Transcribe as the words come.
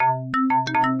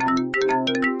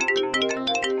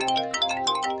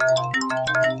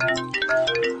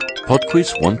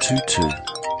PodQuiz 122.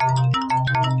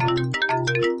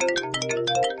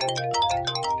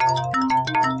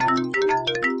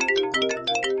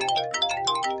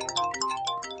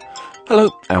 Hello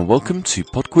and welcome to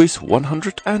PodQuiz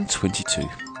 122.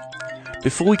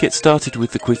 Before we get started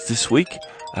with the quiz this week,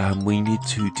 we need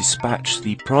to dispatch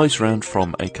the prize round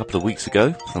from a couple of weeks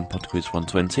ago from PodQuiz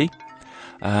 120.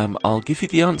 I'll give you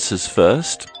the answers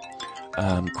first.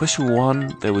 Question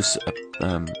 1, there was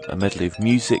a medley of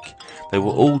music. They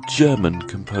were all German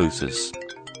composers.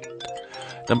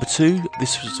 Number 2,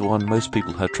 this was the one most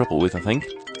people had trouble with, I think.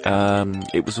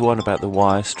 It was the one about the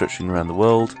wire stretching around the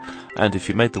world, and if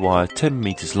you made the wire 10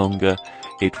 metres longer,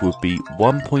 it would be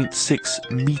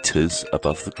 1.6 metres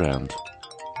above the ground.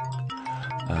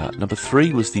 Number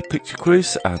 3 was the picture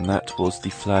quiz, and that was the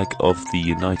flag of the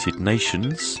United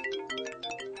Nations.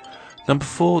 Number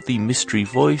 4, the mystery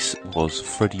voice was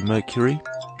Freddie Mercury.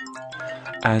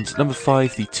 And number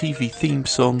 5, the TV theme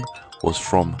song was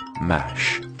from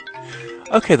MASH.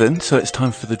 Okay then, so it's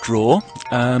time for the draw.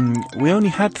 We only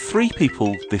had 3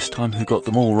 people this time who got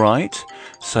them all right,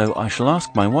 so I shall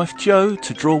ask my wife Jo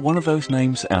to draw one of those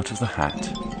names out of the hat.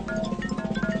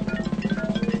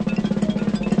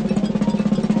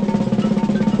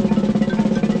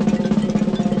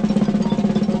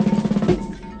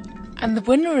 And the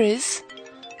winner is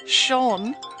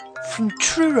Sean from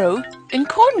Truro in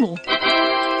Cornwall.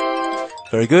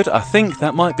 Very good. I think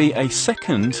that might be a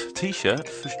second t-shirt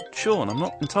for Sean. I'm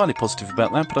not entirely positive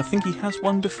about that, but I think he has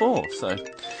one before, so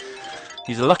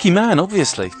he's a lucky man,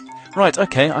 obviously. Right,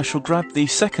 okay, I shall grab the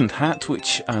second hat,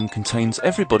 which contains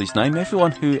everybody's name.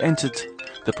 Everyone who entered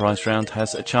the prize round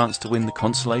has a chance to win the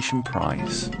consolation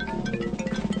prize.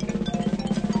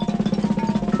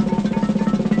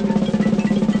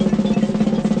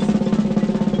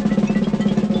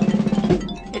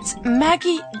 It's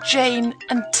Maggie, Jane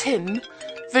and Tim,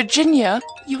 Virginia,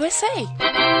 USA.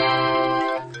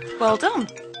 Well done.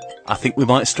 I think we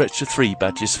might stretch to 3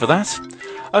 badges for that.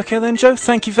 Okay then, Jo,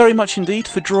 thank you very much indeed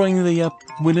for drawing the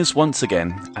winners once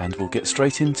again, and we'll get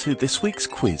straight into this week's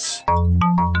quiz.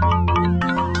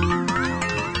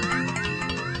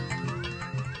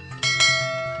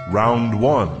 Round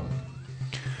 1.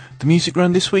 The music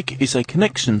round this week is a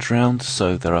connections round,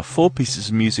 so there are 4 pieces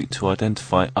of music to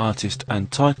identify artist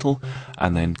and title,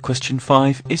 and then question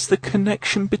 5 is the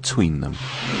connection between them.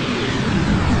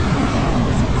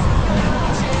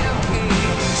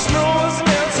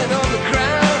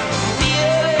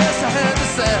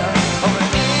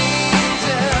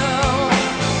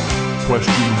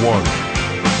 Question 1.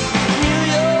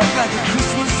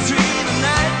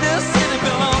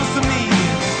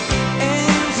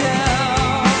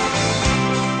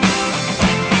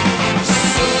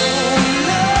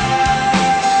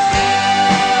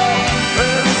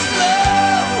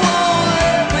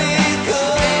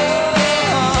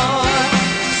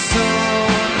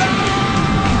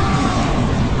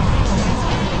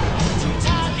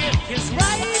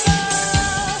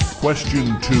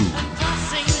 Question 2.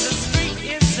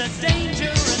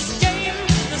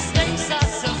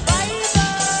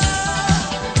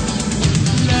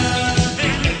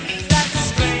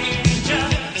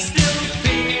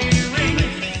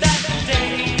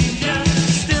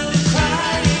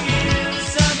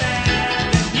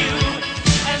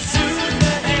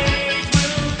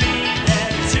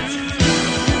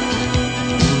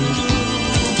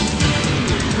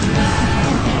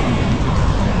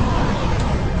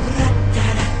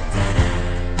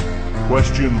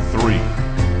 Question 3.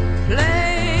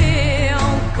 Play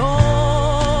encore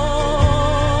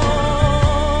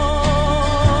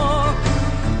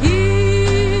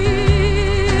here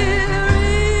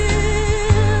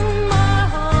in my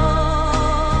heart.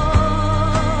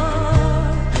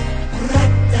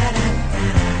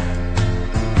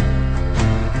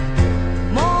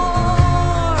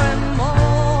 More and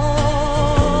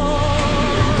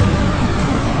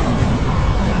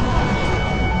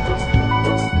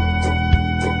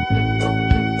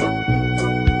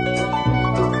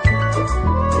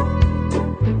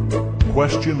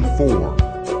Question 4.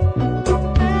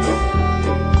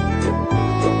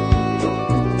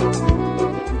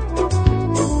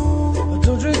 I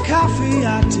don't drink coffee,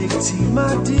 I take tea,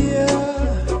 my dear.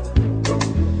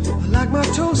 I like my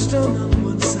toast on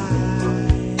one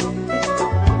side.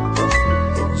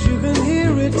 You can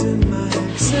hear it in my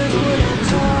accent when I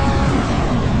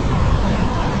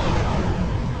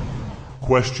talk.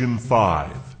 Question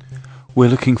 5. We're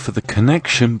looking for the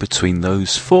connection between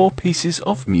those 4 pieces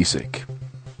of music.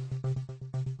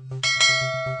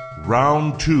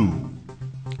 Round 2.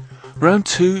 Round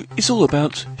 2 is all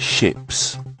about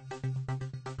ships.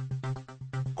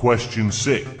 Question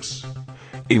 6.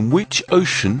 In which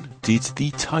ocean did the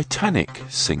Titanic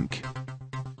sink?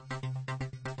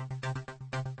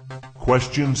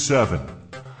 Question 7.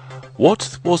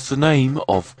 What was the name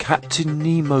of Captain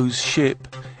Nemo's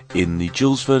ship in the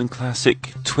Jules Verne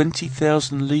classic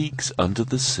 20,000 Leagues Under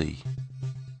the Sea?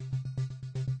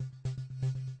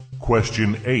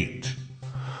 Question 8.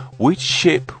 Which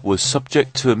ship was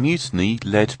subject to a mutiny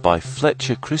led by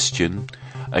Fletcher Christian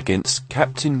against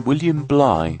Captain William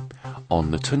Bligh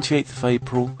on the 28th of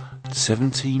April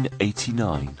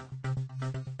 1789?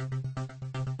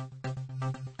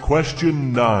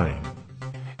 Question 9.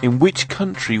 In which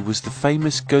country was the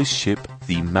famous ghost ship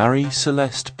the Marie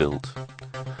Celeste built?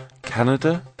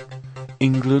 Canada,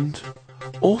 England,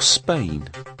 or Spain?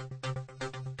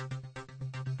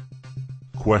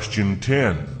 Question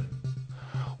 10.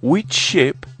 Which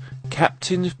ship,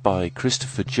 captained by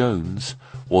Christopher Jones,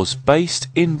 was based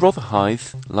in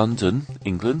Rotherhithe, London,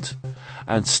 England,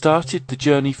 and started the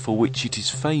journey for which it is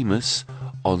famous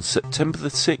on September the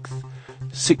 6th,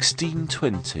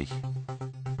 1620?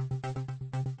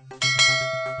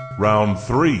 Round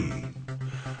 3.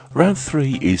 Round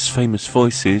 3 is Famous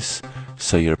Voices,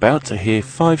 so you're about to hear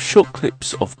 5 short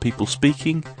clips of people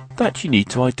speaking that you need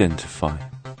to identify.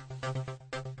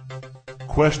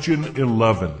 Question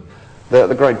 11.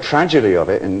 The great tragedy of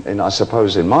it, I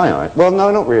suppose, in my eye, well,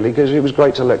 no, not really, because it was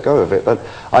great to let go of it, but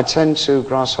I tend to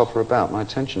grasshopper about. My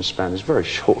attention span is very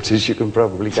short, as you can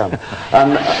probably gather.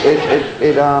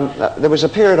 There was a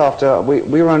period after, we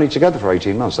were only together for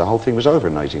 18 months. The whole thing was over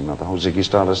in 18 months, the whole Ziggy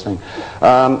Stardust thing.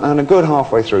 And a good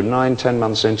halfway through, 9-10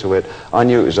 months into it, I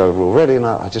knew it was over already, and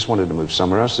I just wanted to move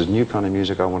somewhere else. There's new kind of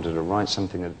music. I wanted to write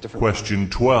something different. Question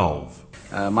 12.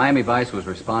 Miami Vice was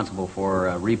responsible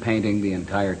for repainting the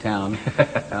entire town.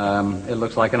 It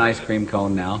looks like an ice cream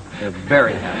cone now. They're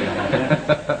very happy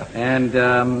about that. And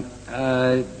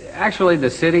actually, the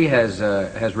city has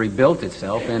rebuilt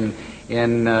itself in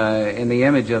the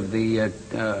image of the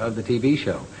TV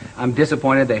show. I'm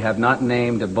disappointed they have not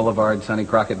named a boulevard Sonny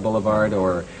Crockett Boulevard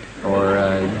or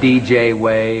DJ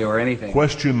Way or anything.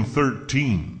 Question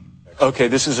 13. Okay,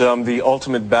 this is the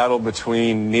ultimate battle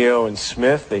between Neo and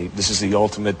Smith. This is the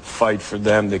ultimate fight for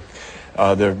them,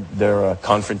 their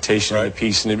confrontation in the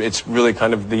piece, and it's really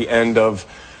kind of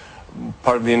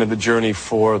part of the end of the journey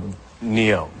for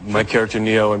Neo, my character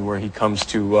Neo, and where he comes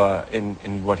to,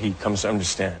 in what he comes to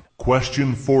understand.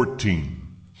 Question 14.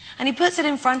 And he puts it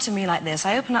in front of me like this.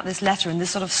 I open up this letter and this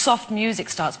sort of soft music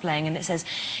starts playing and it says,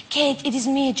 "Kate, it is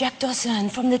me, Jack Dawson,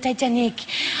 from the Titanic.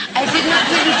 I did not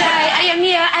really die. I am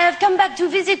here. I have come back to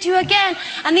visit you again."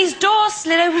 And these doors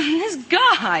slid open and this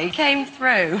guy came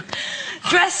through,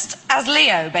 dressed as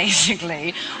Leo,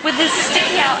 basically, with this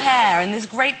sticky out hair and this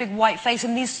great big white face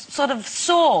and these sort of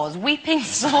sores, weeping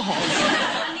sores.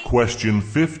 Question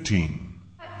 15.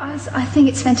 I think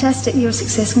it's fantastic. You're a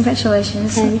success.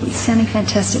 Congratulations. It's sounding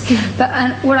fantastic. But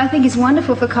what I think is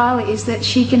wonderful for Kylie is that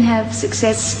she can have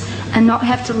success and not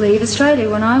have to leave Australia.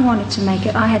 When I wanted to make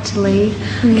it, I had to leave.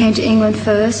 Came to England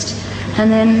first and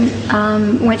then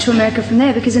went to America from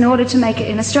there, because in order to make it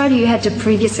in Australia, you had to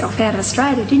prove yourself out of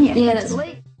Australia, didn't you? Yeah, that's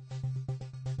right.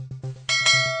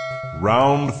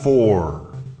 Round 4.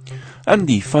 And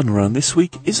the fun round this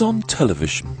week is on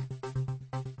television.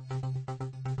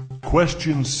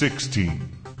 Question 16.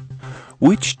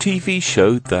 Which TV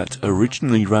show that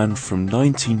originally ran from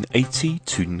 1980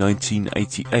 to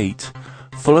 1988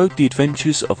 followed the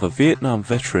adventures of a Vietnam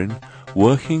veteran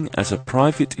working as a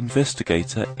private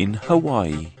investigator in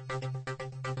Hawaii?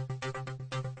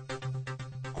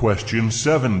 Question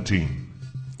 17.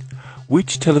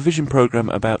 Which television program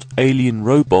about alien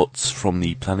robots from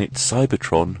the planet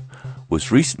Cybertron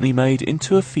was recently made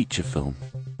into a feature film?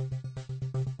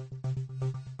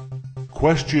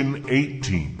 Question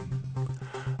 18.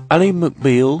 Ally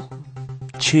McBeal,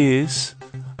 Cheers,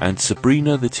 and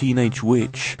Sabrina the Teenage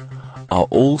Witch are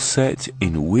all set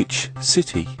in which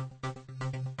city?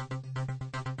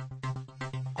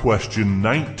 Question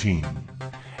 19.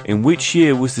 In which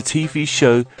year was the TV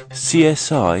show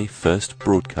CSI first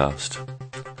broadcast?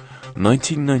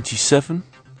 1997,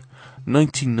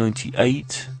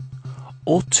 1998,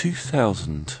 or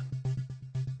 2000?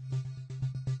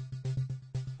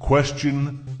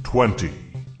 Question 20.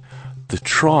 The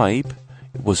Tribe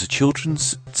was a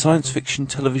children's science fiction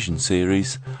television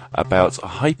series about a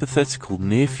hypothetical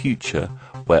near future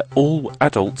where all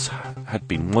adults had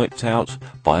been wiped out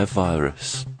by a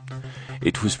virus.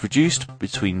 It was produced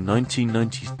between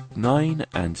 1999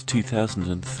 and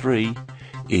 2003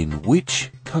 in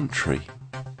which country?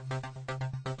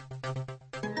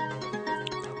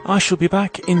 I shall be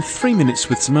back in 3 minutes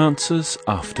with some answers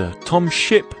after Tom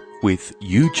Shipp with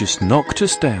You Just Knocked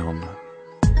Us Down.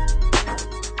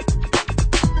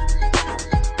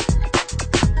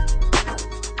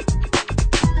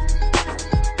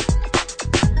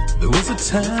 There was a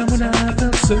time when I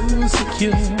felt so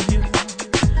secure,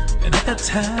 and at that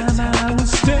time I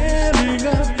was standing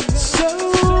up so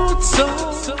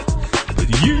tall, but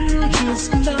you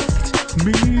just knocked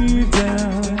me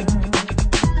down.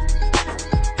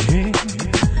 Hey,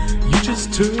 you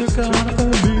just took on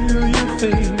a familiar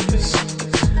face,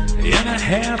 and I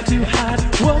have to hide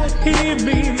what he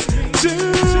means to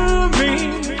me,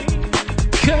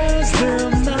 'cause they'll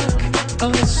knock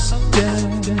us down.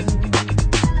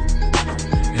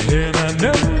 And I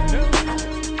know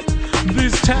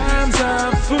these times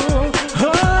are full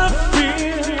of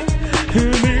fear,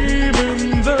 and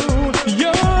even though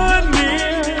you're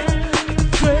near,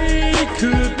 they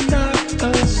could knock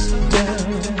us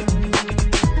down.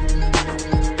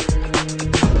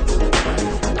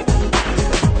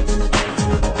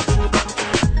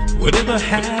 Whatever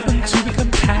happened to the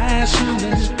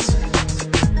compassionate?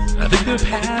 I think the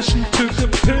passion took a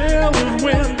pill and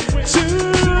went to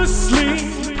sleep,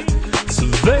 so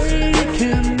they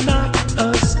can knock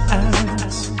us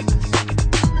out.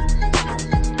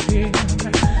 Yeah.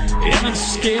 And I'm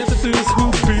scared that this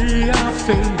will be our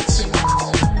fate.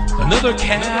 Another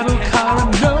cattle car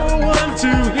and no one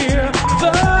to hear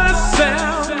the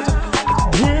sound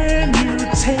when you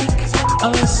take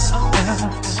us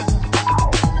out.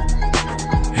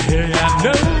 Hey, I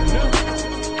know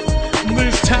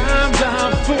these times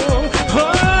are full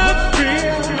of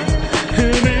fear,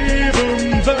 and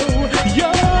even though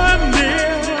you're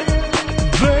near,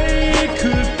 they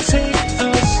could take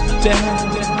us down.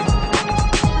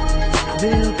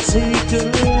 They'll take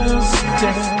us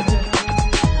down,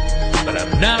 but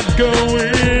I'm not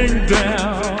going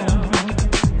down.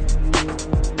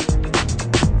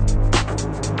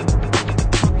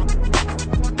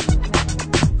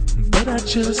 But I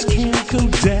just can't go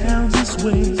down this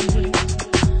way.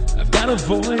 I've got a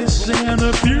voice and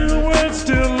a few words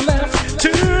still left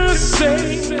to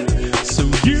say, so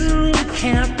you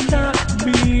can't knock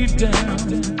me down,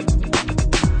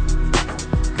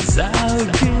 'cause I'll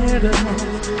get 'em,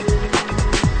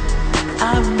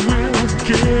 I will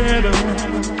get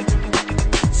 'em.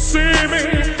 See me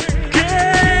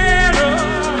get 'em,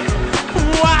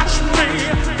 watch me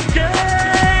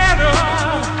get 'em.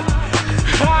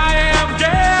 I am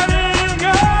getting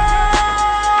up.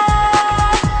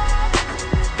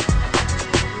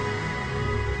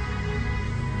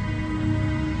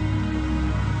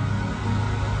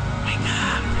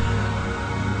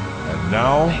 And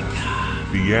now,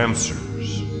 the answers.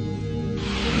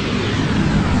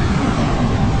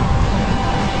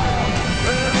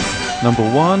 Number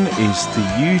 1 is the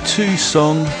U2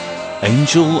 song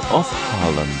Angel of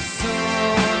Harlem.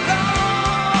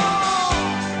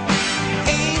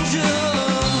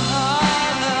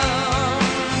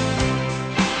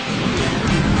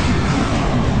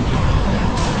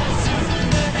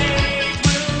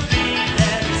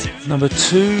 Number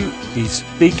 2 is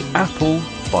Big Apple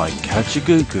by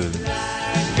Kajagoogoo.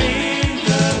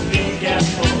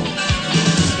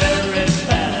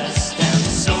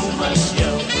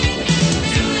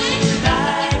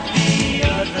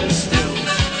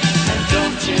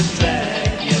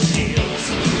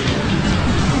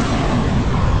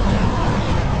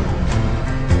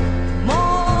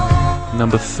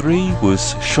 Number 3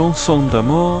 was Chanson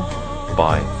d'amour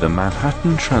by the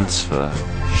Manhattan Transfer.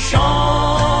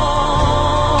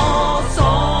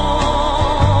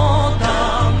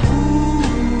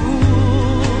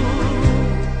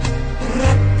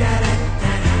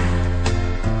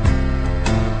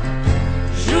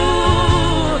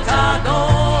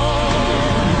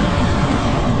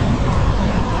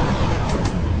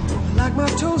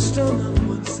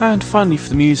 And finally for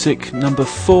the music, number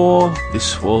 4,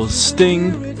 this was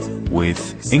Sting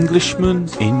with Englishman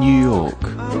in New York.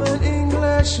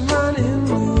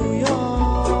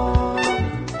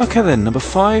 Okay then, number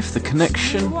 5, The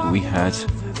Connection, we had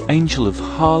Angel of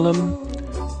Harlem,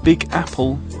 Big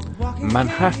Apple,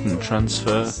 Manhattan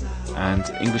Transfer, and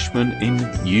Englishman in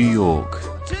New York.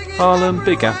 Harlem,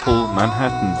 Big Apple,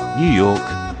 Manhattan, New York.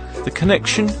 The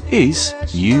Connection is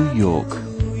New York.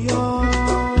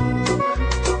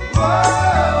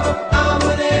 I'm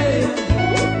an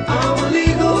alien, I'm a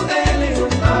legal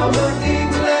alien, I'm an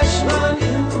Englishman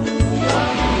in New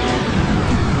York.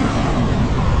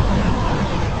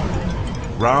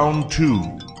 Round 2.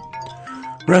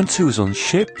 Round 2 is on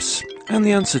ships, and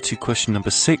the answer to question number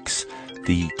 6,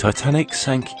 the Titanic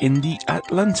sank in the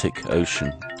Atlantic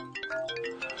Ocean.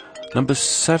 Number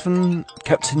 7,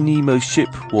 Captain Nemo's ship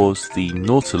was the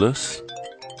Nautilus.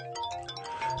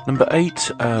 Number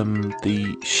 8,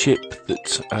 the ship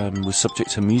that was subject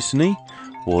to mutiny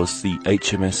was the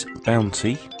HMS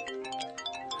Bounty.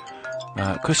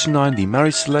 Question 9, the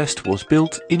Marie Celeste was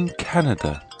built in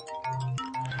Canada.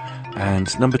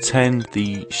 And number 10,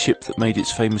 the ship that made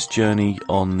its famous journey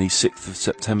on the 6th of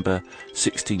September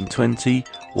 1620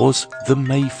 was the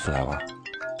Mayflower.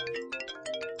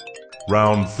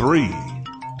 Round 3.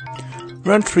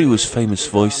 Round 3 was Famous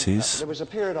Voices,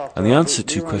 and the answer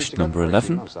to question number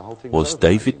 11 was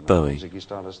David Bowie.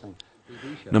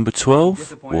 Number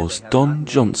 12 was Don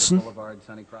Johnson.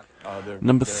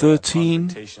 Number 13,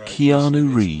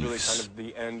 Keanu Reeves.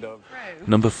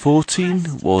 Number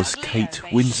 14 was Kate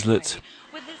Winslet.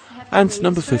 And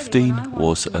number 15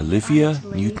 was Olivia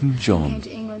Newton-John.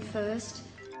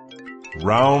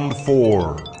 Round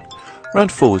 4. Round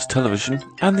 4 was television,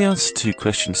 and the answer to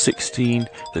question 16,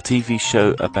 the TV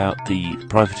show about the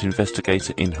private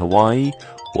investigator in Hawaii,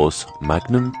 was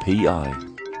Magnum P.I.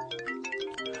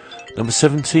 Number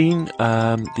 17,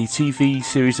 the TV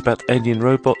series about alien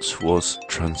robots was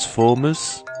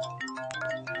Transformers.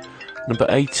 Number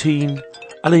 18,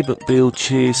 Ally McBeal,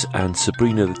 Cheers and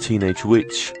Sabrina the Teenage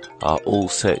Witch are all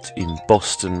set in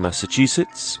Boston,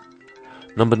 Massachusetts.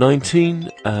 Number 19,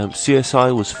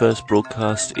 CSI was first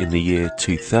broadcast in the year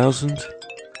 2000.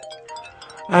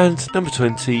 And number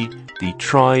 20, The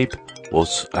Tribe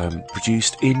was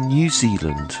produced in New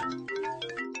Zealand.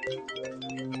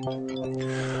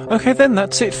 Okay then,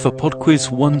 that's it for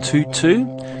PodQuiz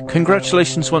 122.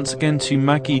 Congratulations once again to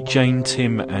Maggie, Jane,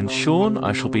 Tim and Sean.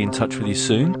 I shall be in touch with you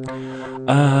soon.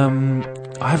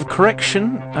 I have a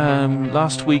correction.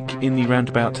 Last week in the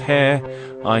Roundabout Hare,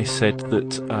 I said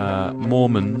that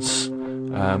Mormons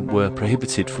were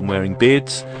prohibited from wearing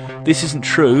beards. This isn't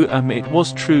true. It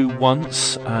was true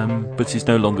once, but is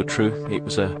no longer true. It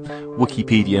was a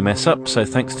Wikipedia mess up, so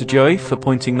thanks to Joey for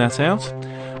pointing that out.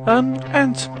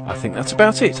 And I think that's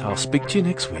about it. I'll speak to you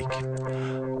next week.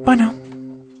 Bye now.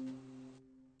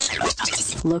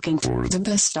 Looking for the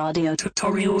best audio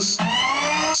tutorials?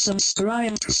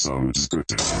 Subscribe to Sounds Good,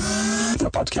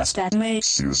 the podcast that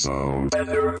makes you sound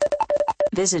better.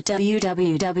 Visit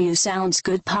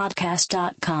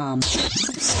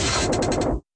www.soundsgoodpodcast.com.